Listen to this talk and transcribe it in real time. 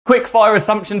Quick fire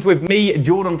assumptions with me,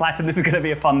 Jordan Platten. This is going to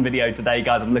be a fun video today,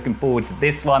 guys. I'm looking forward to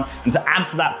this one. And to add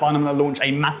to that fun, I'm going to launch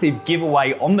a massive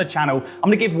giveaway on the channel. I'm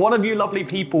going to give one of you lovely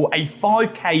people a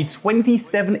 5K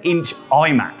 27-inch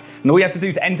iMac. And all you have to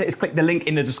do to enter is click the link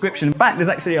in the description. In fact, there's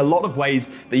actually a lot of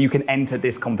ways that you can enter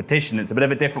this competition. It's a bit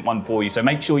of a different one for you. So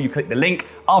make sure you click the link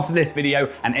after this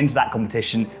video and enter that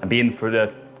competition and be in for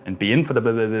the Spit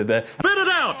it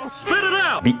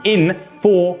out! Be in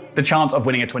for the chance of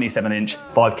winning a 27-inch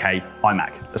 5K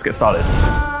iMac. Let's get started.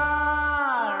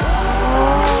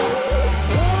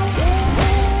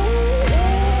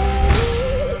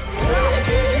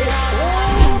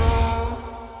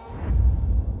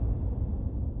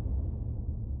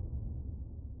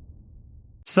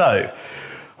 So,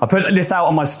 I put this out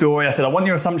on my story. I said, I want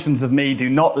your assumptions of me.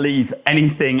 Do not leave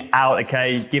anything out,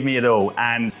 okay? Give me it all.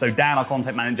 And so Dan, our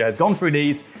content manager, has gone through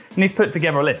these and he's put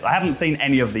together a list. I haven't seen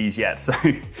any of these yet, so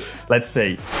let's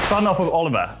see. Starting off with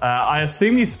Oliver. I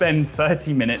assume you spend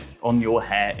 30 minutes on your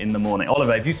hair in the morning.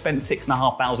 Oliver, if you spent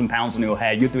 £6,500 on your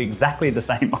hair, you'd do exactly the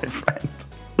same, my friend.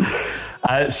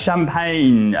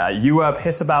 Champagne, you were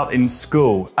piss about in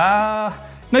school.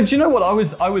 No, do you know what? I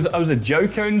was a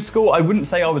joker in school. I wouldn't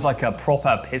say I was like a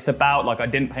proper piss about. Like I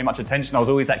didn't pay much attention. I was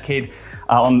always that kid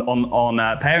on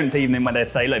parents' evening when they'd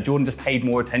say, "Look, Jordan just paid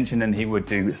more attention than he would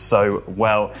do so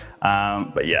well."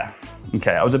 But yeah,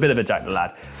 okay. I was a bit of a jack the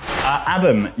lad.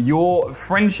 Adam, your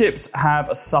friendships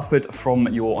have suffered from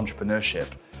your entrepreneurship.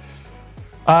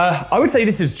 I would say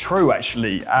this is true,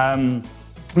 actually.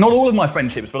 Not all of my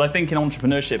friendships, but I think in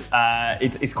entrepreneurship,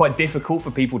 it's quite difficult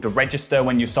for people to register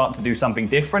when you start to do something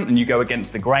different and you go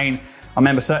against the grain. I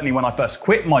remember certainly when I first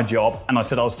quit my job and I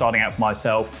said I was starting out for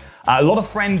myself, a lot of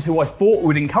friends who I thought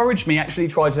would encourage me actually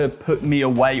tried to put me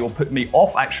away or put me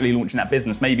off actually launching that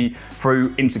business, maybe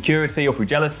through insecurity or through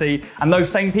jealousy. And those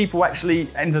same people actually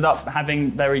ended up having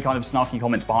very kind of snarky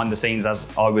comments behind the scenes as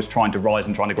I was trying to rise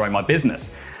and trying to grow my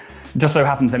business. Just so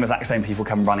happens them exact same people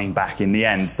come running back in the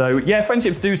end. So yeah,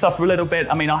 friendships do suffer a little bit.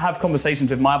 I mean, I have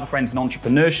conversations with my other friends in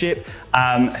entrepreneurship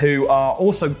who are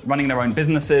also running their own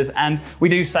businesses. And we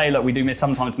do say, look, we do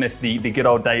sometimes miss the good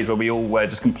old days where we all were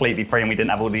just completely free and we didn't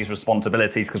have all these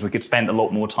responsibilities because we could spend a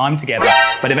lot more time together.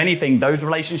 But if anything, those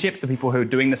relationships, the people who are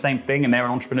doing the same thing and they're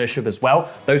in entrepreneurship as well,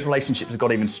 those relationships have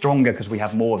got even stronger because we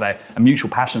have more of a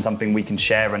mutual passion, something we can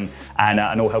share and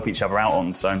all help each other out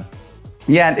on. So.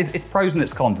 Yeah, it's pros and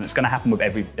it's cons, and it's going to happen with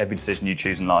every decision you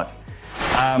choose in life.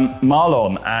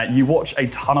 Marlon, you watch a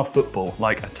ton of football,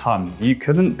 like a ton. You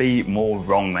couldn't be more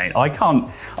wrong, mate. I can't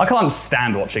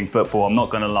stand watching football, I'm not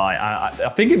going to lie. I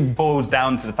think it boils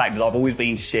down to the fact that I've always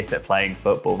been shit at playing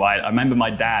football, right? I remember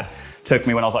my dad took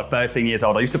me when I was like 13 years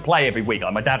old. I used to play every week.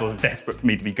 Like, my dad was desperate for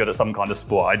me to be good at some kind of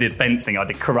sport. I did fencing, I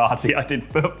did karate, I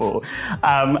did football,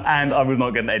 and I was not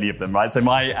good at any of them, right? So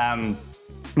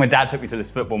my dad took me to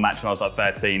this football match when I was like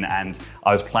 13 and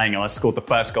I was playing and I scored the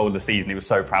first goal of the season. He was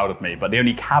so proud of me. But the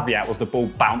only caveat was the ball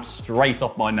bounced straight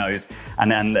off my nose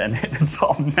and then hit the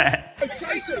top net.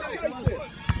 Chase it!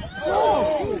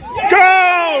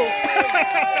 Go!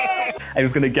 It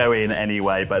was going to go in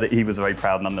anyway, but he was very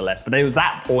proud nonetheless. But it was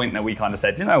that point that we kind of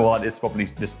said, you know what, this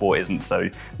sport isn't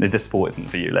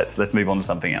for you. Let's move on to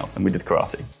something else. And we did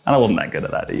karate. And I wasn't that good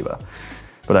at that either.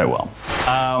 But oh well.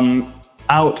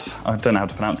 I don't know how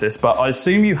to pronounce this, but I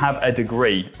assume you have a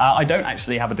degree. I don't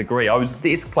actually have a degree. I was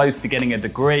this close to getting a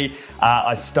degree.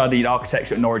 I studied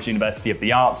architecture at Norwich University of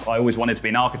the Arts. I always wanted to be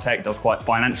an architect. I was quite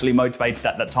financially motivated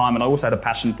at that time, and I also had a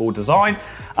passion for design.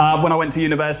 When I went to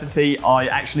university, I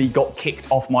actually got kicked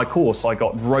off my course. I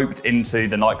got roped into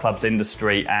the nightclubs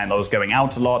industry, and I was going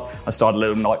out a lot. I started a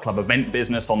little nightclub event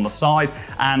business on the side,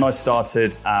 and I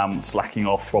started slacking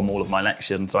off from all of my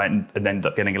lectures. So I ended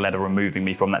up getting a letter removing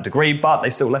me from that degree, but they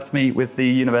still left me with the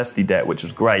university debt, which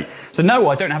was great. So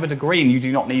no, I don't have a degree, and you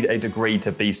do not need a degree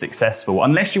to be successful,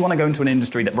 unless you want to go into an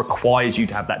industry that requires you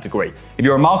to have that degree. If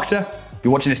you're a marketer, if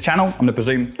you're watching this channel, I'm going to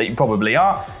presume that you probably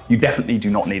are, you definitely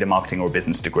do not need a marketing or a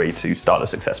business degree to start a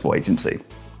successful agency.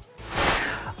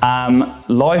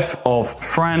 Life of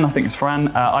Fran, I think it's Fran.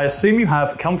 I assume you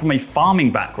have come from a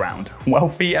farming background,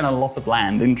 wealthy and a lot of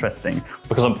land. Interesting,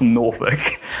 because I'm from Norfolk.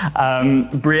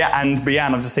 Bria and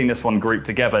Bian, I've just seen this one grouped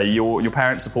together. Your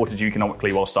parents supported you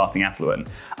economically while starting affluent.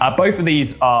 Both of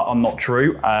these are not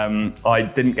true. I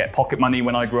didn't get pocket money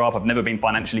when I grew up. I've never been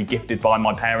financially gifted by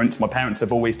my parents. My parents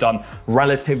have always done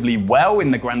relatively well in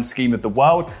the grand scheme of the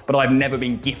world, but I've never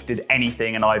been gifted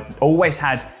anything, and I've always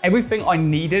had everything I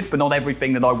needed, but not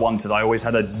everything that I wanted. I always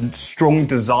had a strong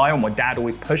desire, my dad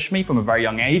always pushed me from a very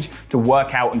young age to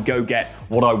work out and go get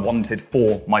what I wanted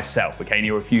for myself, okay? And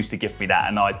he refused to give me that,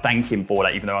 and I thank him for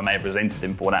that, even though I may have resented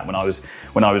him for that when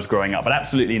I was growing up. But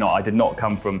absolutely not, I did not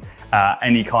come from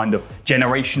any kind of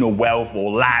generational wealth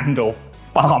or land or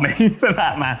farming for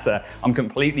that matter. I'm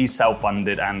completely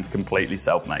self-funded and completely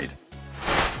self-made.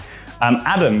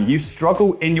 Adam, you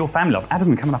struggle in your family life.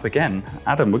 Adam coming up again.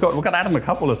 Adam, we've got Adam a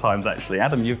couple of times actually.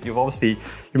 Adam, you've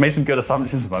made some good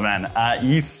assumptions, my man.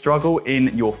 You struggle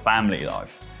in your family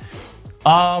life.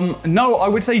 No, I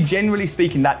would say generally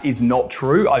speaking that is not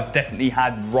true. I've definitely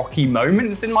had rocky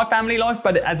moments in my family life,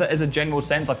 but as a general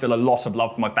sense, I feel a lot of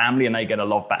love for my family and they get a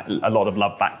lot of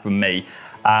love back from me.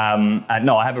 And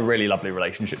no, I have a really lovely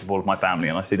relationship with all of my family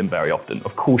and I see them very often.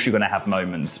 Of course you're going to have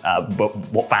moments, but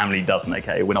what family doesn't,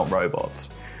 okay? We're not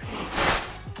robots.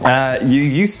 You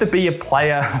used to be a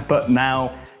player, but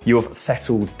now you have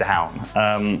settled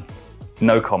down.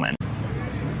 No comment.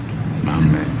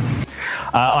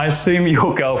 I assume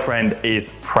your girlfriend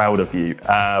is proud of you.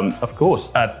 Of course.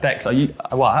 Bex, are you?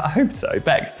 Well, I hope so.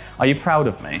 Bex, are you proud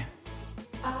of me?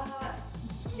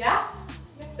 Yeah,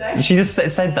 I think so. She just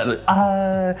said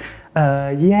that.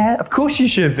 Yeah, of course you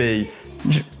should be.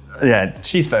 Yeah,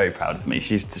 she's very proud of me.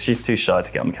 She's too shy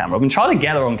to get on camera. I've been trying to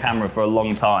get her on camera for a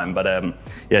long time, but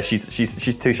yeah,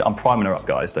 she's too shy. I'm priming her up,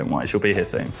 guys. Don't worry, she'll be here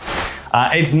soon.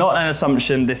 It's not an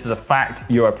assumption. This is a fact.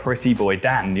 You're a pretty boy,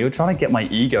 Dan. You're trying to get my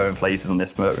ego inflated on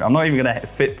this movie. I'm not even going to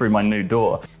fit through my new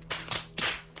door.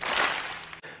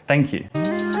 Thank you.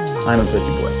 I'm a pretty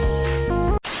boy.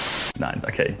 No,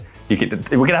 okay. We're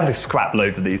gonna have to scrap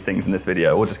loads of these things in this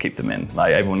video, or just keep them in.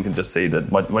 Like everyone can just see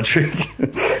my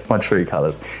true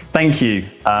colours. Thank you,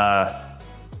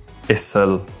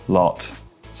 Isalot.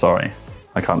 Sorry,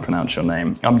 I can't pronounce your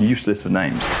name. I'm useless with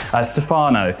names.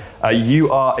 Stefano, you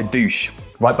are a douche.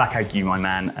 Right back at you, my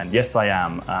man. And yes, I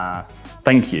am.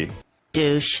 Thank you.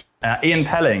 Douche. Ian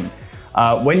Pelling.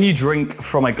 When you drink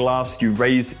from a glass, you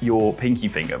raise your pinky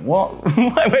finger. What?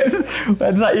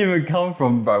 Where does that even come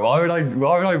from, bro? Why would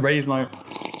I raise my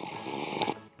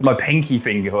pinky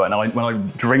finger when I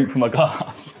drink from a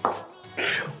glass?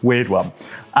 Weird one.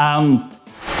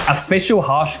 Official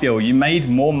harsh skill. You made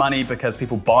more money because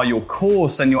people buy your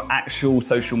course than your actual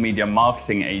social media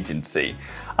marketing agency.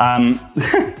 I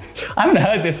haven't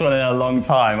heard this one in a long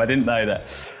time. I didn't know that.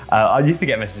 I used to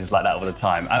get messages like that all the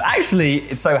time. Actually,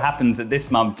 it so happens that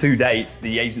this month, to date,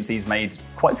 the agency's made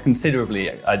quite considerably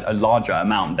a larger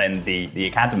amount than the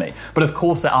academy. But of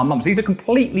course, there are months. These are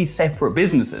completely separate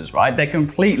businesses, right?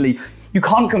 You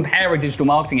can't compare a digital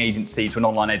marketing agency to an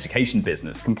online education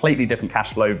business. Completely different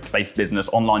cash flow-based business,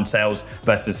 online sales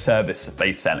versus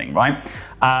service-based selling, right?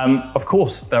 Of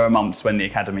course, there are months when the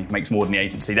academy makes more than the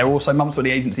agency. There are also months where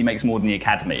the agency makes more than the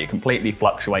academy. It completely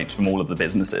fluctuates from all of the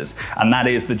businesses. And that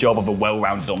is the job of a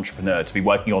well-rounded entrepreneur, to be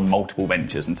working on multiple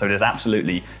ventures. And so there's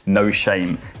absolutely no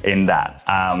shame in that.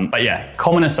 But yeah,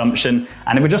 common assumption.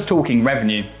 And if we're just talking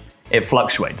revenue, it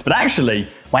fluctuates. But actually,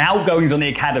 my outgoings on the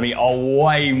academy are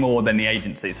way more than the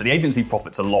agency. So the agency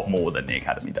profits a lot more than the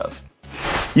academy does.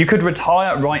 You could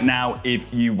retire right now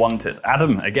if you wanted.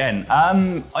 Adam, again.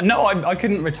 No, I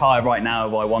couldn't retire right now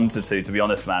if I wanted to be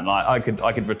honest, man. Like,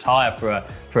 I could retire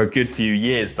for a good few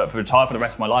years, but retire for the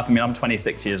rest of my life, I mean, I'm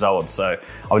 26 years old, so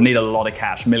I would need a lot of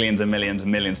cash, millions and millions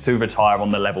and millions, to retire on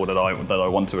the level that I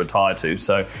want to retire to.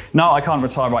 So no, I can't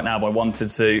retire right now if I wanted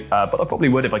to, but I probably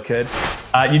would if I could.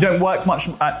 You don't work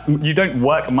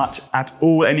much at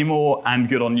all anymore, and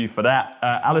good on you for that.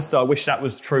 Alistair, I wish that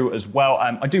was true as well.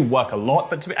 I do work a lot,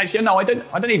 but actually, no, I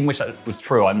don't even wish that was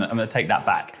true. I'm going to take that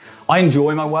back. I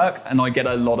enjoy my work, and I get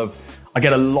a lot of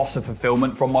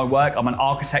fulfillment from my work. I'm an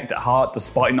architect at heart,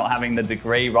 despite not having the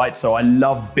degree, right? So I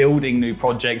love building new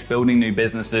projects, building new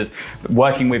businesses,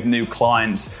 working with new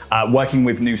clients, working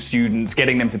with new students,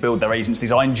 getting them to build their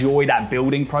agencies. I enjoy that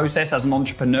building process as an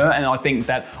entrepreneur, and I think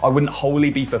that I wouldn't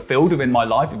wholly be fulfilled within my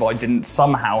life if I didn't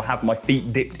somehow have my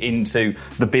feet dipped into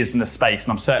the business space,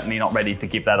 and I'm certainly not ready to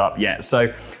give that up yet.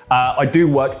 So I do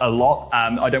work a lot.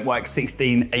 I don't work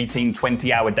 16, 18,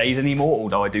 20-hour days anymore,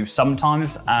 although I do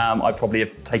sometimes. I probably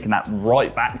have taken that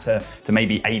right back to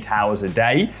maybe 8 hours a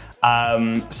day.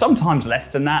 Sometimes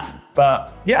less than that,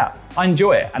 but yeah, I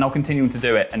enjoy it, and I'll continue to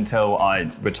do it until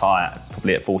I retire,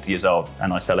 probably at 40 years old,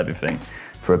 and I sell everything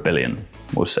for $1 billion.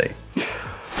 We'll see.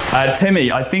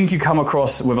 Timmy, I think you come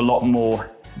across with a lot more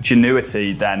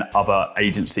genuity than other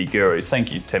agency gurus.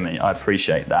 Thank you, Timmy. I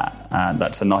appreciate that.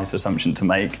 That's a nice assumption to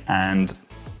make, and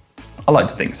I like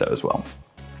to think so as well.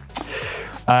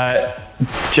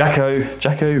 Jacko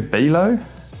Belo?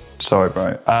 Sorry,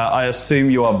 bro. I assume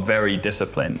you are very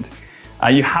disciplined.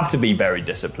 You have to be very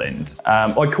disciplined.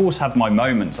 I, of course, have my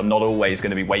moments. I'm not always going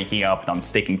to be waking up and I'm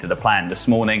sticking to the plan. This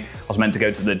morning, I was meant to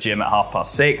go to the gym at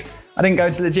 6:30. I didn't go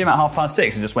to the gym at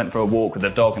 6:30. I just went for a walk with the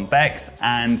dog and Bex,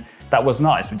 and that was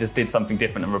nice. We just did something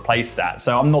different and replaced that.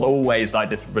 So I'm not always like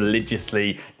this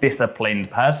religiously disciplined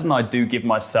person. I do give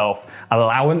myself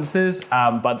allowances,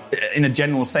 but in a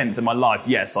general sense in my life,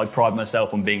 yes, I pride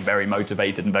myself on being very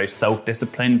motivated and very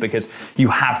self-disciplined, because you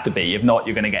have to be. If not,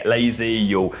 you're going to get lazy.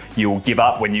 You'll give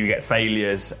up when you get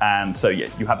failures, and so yeah,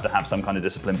 you have to have some kind of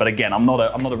discipline. But again, I'm not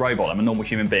a robot. I'm a normal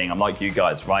human being. I'm like you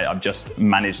guys, right? I've just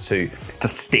managed to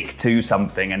stick to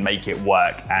something and make it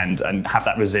work, and have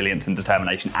that resilience and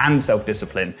determination and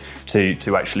self-discipline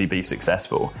to actually be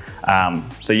successful.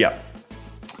 So yeah,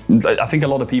 I think a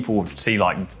lot of people see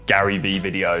like Gary Vee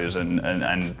videos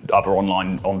and other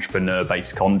online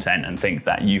entrepreneur-based content and think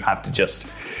that you have to just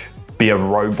be a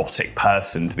robotic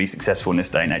person to be successful in this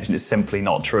day and age, and it's simply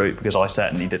not true, because I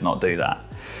certainly did not do that.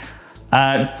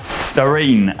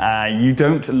 Doreen, you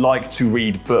don't like to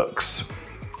read books.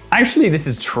 Actually, this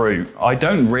is true. I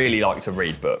don't really like to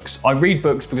read books. I read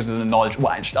books because of the knowledge.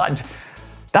 Well, actually,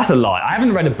 that's a lie. I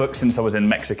haven't read a book since I was in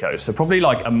Mexico. So probably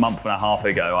like a month and a half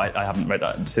ago, I haven't read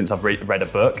since I've read a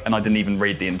book, and I didn't even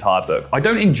read the entire book. I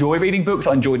don't enjoy reading books.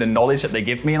 I enjoy the knowledge that they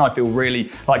give me, and I feel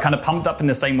really like kind of pumped up in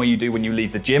the same way you do when you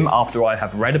leave the gym after I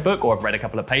have read a book or I've read a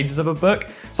couple of pages of a book.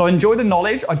 So I enjoy the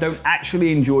knowledge. I don't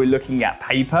actually enjoy looking at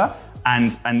paper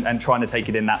and trying to take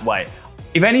it in that way.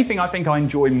 If anything, I think I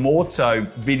enjoy more so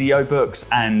video books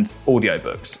and audio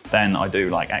books than I do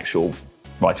like actual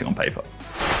writing on paper.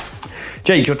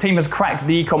 Jake, your team has cracked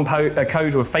the ecom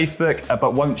code with Facebook,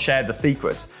 but won't share the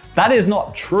secrets. That is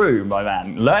not true, my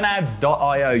man.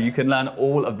 LearnAds.io, you can learn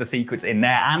all of the secrets in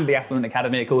there, and the Affluent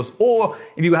Academy, of course. Or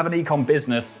if you have an ecom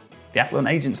business, the Affluent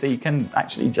Agency can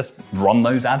actually just run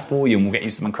those ads for you, and we'll get you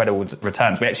some incredible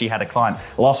returns. We actually had a client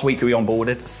last week who we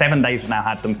onboarded. 7 days we've now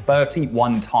had them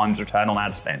 31 times return on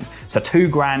ad spend. So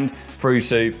 $2,000 through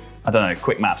to, I don't know,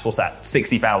 quick maths, what's that?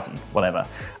 60,000, whatever.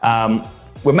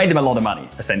 We've made them a lot of money,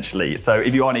 essentially. So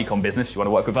if you are an ecom business, you want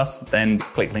to work with us, then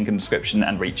click link in the description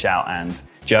and reach out, and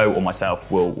Joe or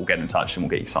myself will get in touch and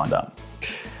we'll get you signed up.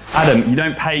 Adam, you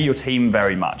don't pay your team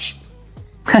very much.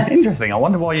 Interesting. I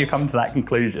wonder why you come to that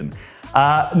conclusion.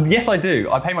 Yes, I do.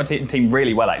 I pay my team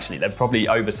really well, actually. They're probably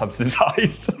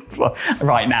over-subsidized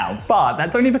right now. But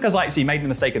that's only because I actually made the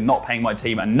mistake of not paying my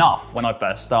team enough when I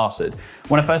first started.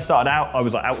 When I first started out, I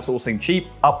was like outsourcing cheap,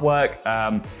 Upwork,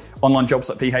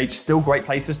 onlinejobs.ph, still great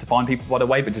places to find people, by the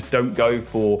way, but just don't go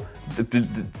for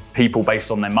the people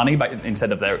based on their money but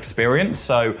instead of their experience.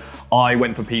 So I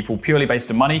went for people purely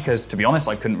based on money because, to be honest,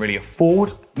 I couldn't really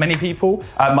afford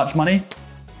much money.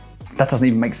 That doesn't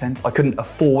even make sense. I couldn't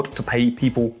afford to pay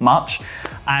people much.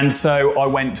 And so I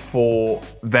went for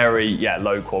very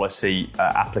low quality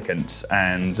applicants,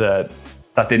 and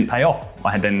that didn't pay off.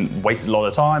 I had then wasted a lot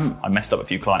of time. I messed up a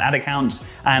few client ad accounts,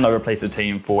 and I replaced the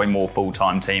team for a more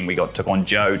full-time team. We took on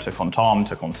Joe, took on Tom,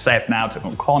 took on Seb now, took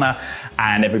on Connor,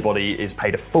 and everybody is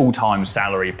paid a full-time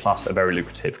salary plus a very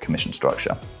lucrative commission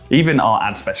structure. Even our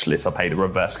ad specialists are paid a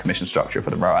reverse commission structure for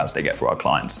the ROAS they get for our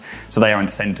clients. So they are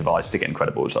incentivized to get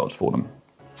incredible results for them.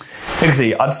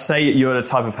 Pixie, I'd say you're the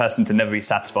type of person to never be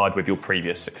satisfied with your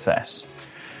previous success.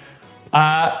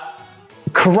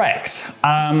 Correct.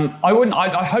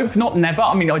 I hope not never.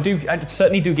 I mean, I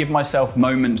certainly do give myself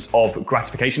moments of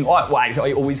gratification. Well,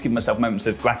 actually, I always give myself moments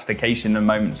of gratification and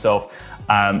moments of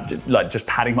just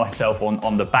patting myself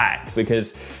on the back,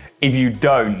 because if you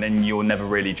don't, then you're never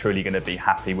really truly going to be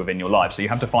happy within your life. So you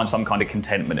have to find some kind of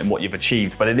contentment in what you've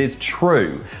achieved. But it is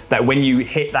true that when you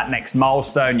hit that next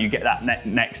milestone, you get that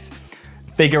next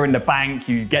figure in the bank,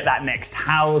 you get that next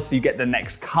house, you get the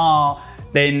next car,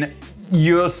 then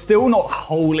you're still not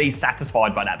wholly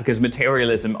satisfied by that, because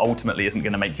materialism ultimately isn't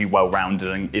going to make you well-rounded,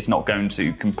 and it's not going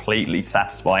to completely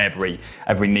satisfy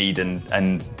every need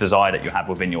and desire that you have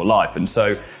within your life. And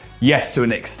so, yes, to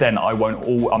an extent,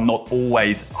 I'm not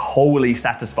always wholly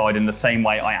satisfied in the same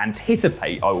way I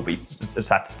anticipate I will be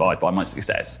satisfied by my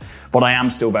success. But I am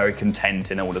still very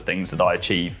content in all the things that I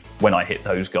achieve when I hit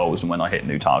those goals and when I hit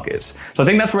new targets. So I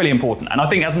think that's really important. And I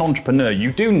think as an entrepreneur,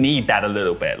 you do need that a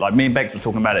little bit. Like me and Bex was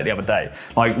talking about it the other day.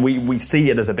 Like we see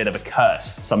it as a bit of a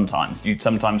curse sometimes. You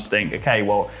sometimes think, okay,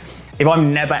 well, if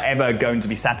I'm never ever going to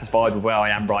be satisfied with where I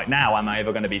am right now, am I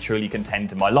ever going to be truly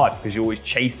content in my life? Because you're always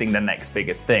chasing the next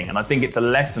biggest thing. And I think it's a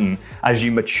lesson as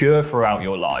you mature throughout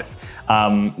your life.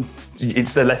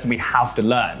 It's a lesson we have to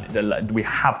learn. We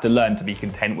have to learn to be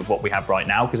content with what we have right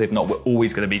now, because if not, we're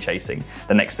always going to be chasing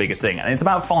the next biggest thing. And it's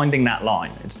about finding that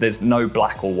line. There's no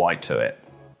black or white to it.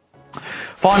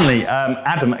 Finally,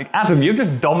 Adam, you've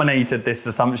just dominated this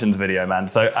assumptions video, man.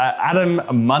 So Adam,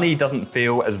 money doesn't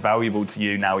feel as valuable to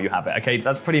you now you have it. Okay,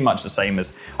 that's pretty much the same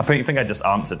as, I think I just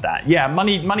answered that. Yeah,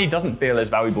 money doesn't feel as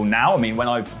valuable now. I mean, when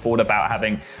I thought about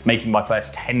making my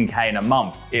first 10K in a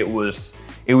month, it was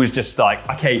just like,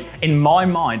 okay, in my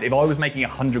mind, if I was making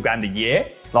 100 grand a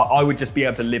year, like I would just be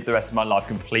able to live the rest of my life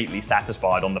completely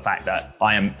satisfied on the fact that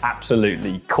I am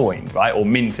absolutely coined, right? Or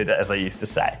minted, as I used to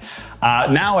say.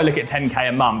 Now I look at 10K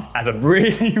a month as a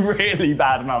really, really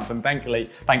bad month. And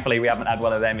thankfully we haven't had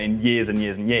one of them in years and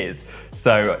years and years.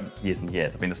 So years and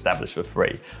years, I've been established for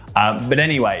free. But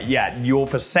anyway, yeah, your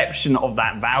perception of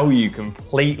that value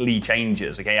completely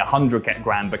changes. Okay, 100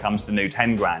 grand becomes the new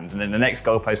 10 grand. And then the next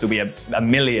goalpost will be a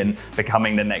million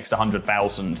becoming the next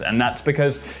 100,000. And that's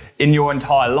because in your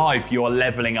entire life, you are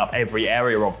leveling up every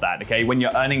area of that, okay? When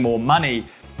you're earning more money,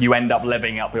 you end up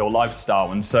leveling up your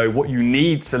lifestyle. And so what you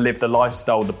need to live the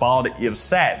lifestyle, the bar that you've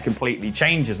set completely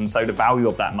changes. And so the value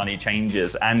of that money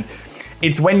changes. And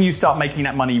it's when you start making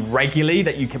that money regularly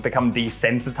that you can become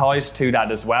desensitized to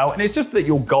that as well. And it's just that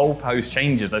your goalpost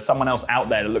changes. There's someone else out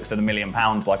there that looks at £1 million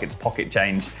like it's pocket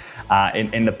change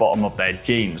in the bottom of their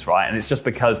jeans, right? And it's just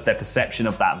because their perception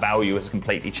of that value has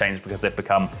completely changed because they've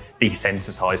become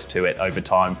desensitized to it over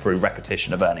time through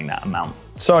repetition of earning that amount.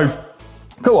 So,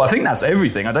 cool, I think that's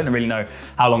everything. I don't really know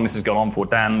how long this has gone on for,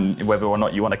 Dan, whether or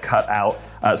not you want to cut out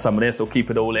some of this or keep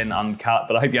it all in uncut,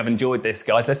 but I hope you have enjoyed this,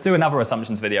 guys. Let's do another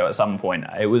assumptions video at some point.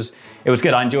 It was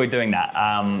good, I enjoyed doing that.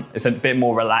 It's a bit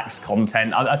more relaxed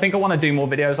content. I think I want to do more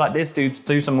videos like this,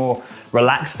 do some more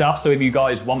relaxed stuff. So if you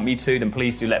guys want me to, then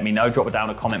please do let me know. Drop it down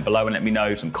a comment below and let me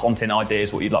know some content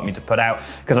ideas, what you'd like me to put out.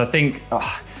 Because I think,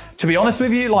 to be honest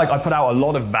with you, like I put out a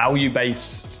lot of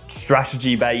value-based,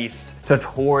 strategy-based,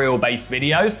 tutorial-based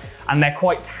videos, and they're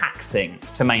quite taxing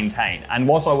to maintain. And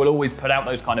whilst I will always put out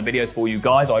those kind of videos for you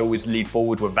guys, I always lead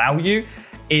forward with value.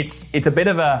 It's a bit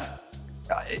of a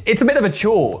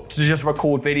chore to just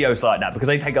record videos like that because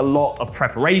they take a lot of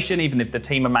preparation, even if the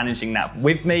team are managing that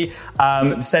with me.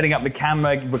 Setting up the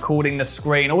camera, recording the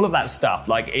screen, all of that stuff.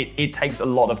 Like it takes a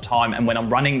lot of time. And when I'm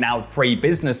running now 3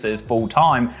 businesses full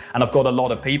time, and I've got a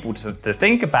lot of people to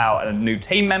think about, and new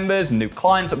team members and new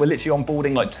clients that we're literally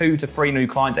onboarding like 2 to 3 new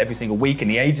clients every single week in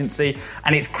the agency.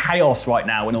 And it's chaos right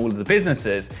now in all of the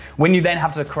businesses. When you then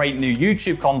have to create new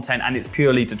YouTube content and it's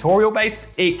purely tutorial based,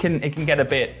 it can get a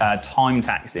bit time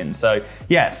taxing. So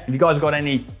yeah, if you guys have got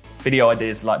any video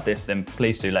ideas like this, then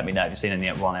please do let me know. If you've seen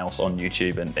anyone else on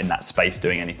YouTube and in that space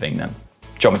doing anything, then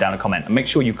drop me down a comment. And make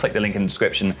sure you click the link in the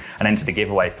description and enter the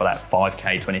giveaway for that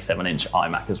 5K 27-inch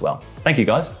iMac as well. Thank you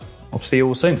guys. I'll see you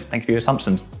all soon. Thank you for your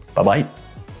assumptions. Bye-bye.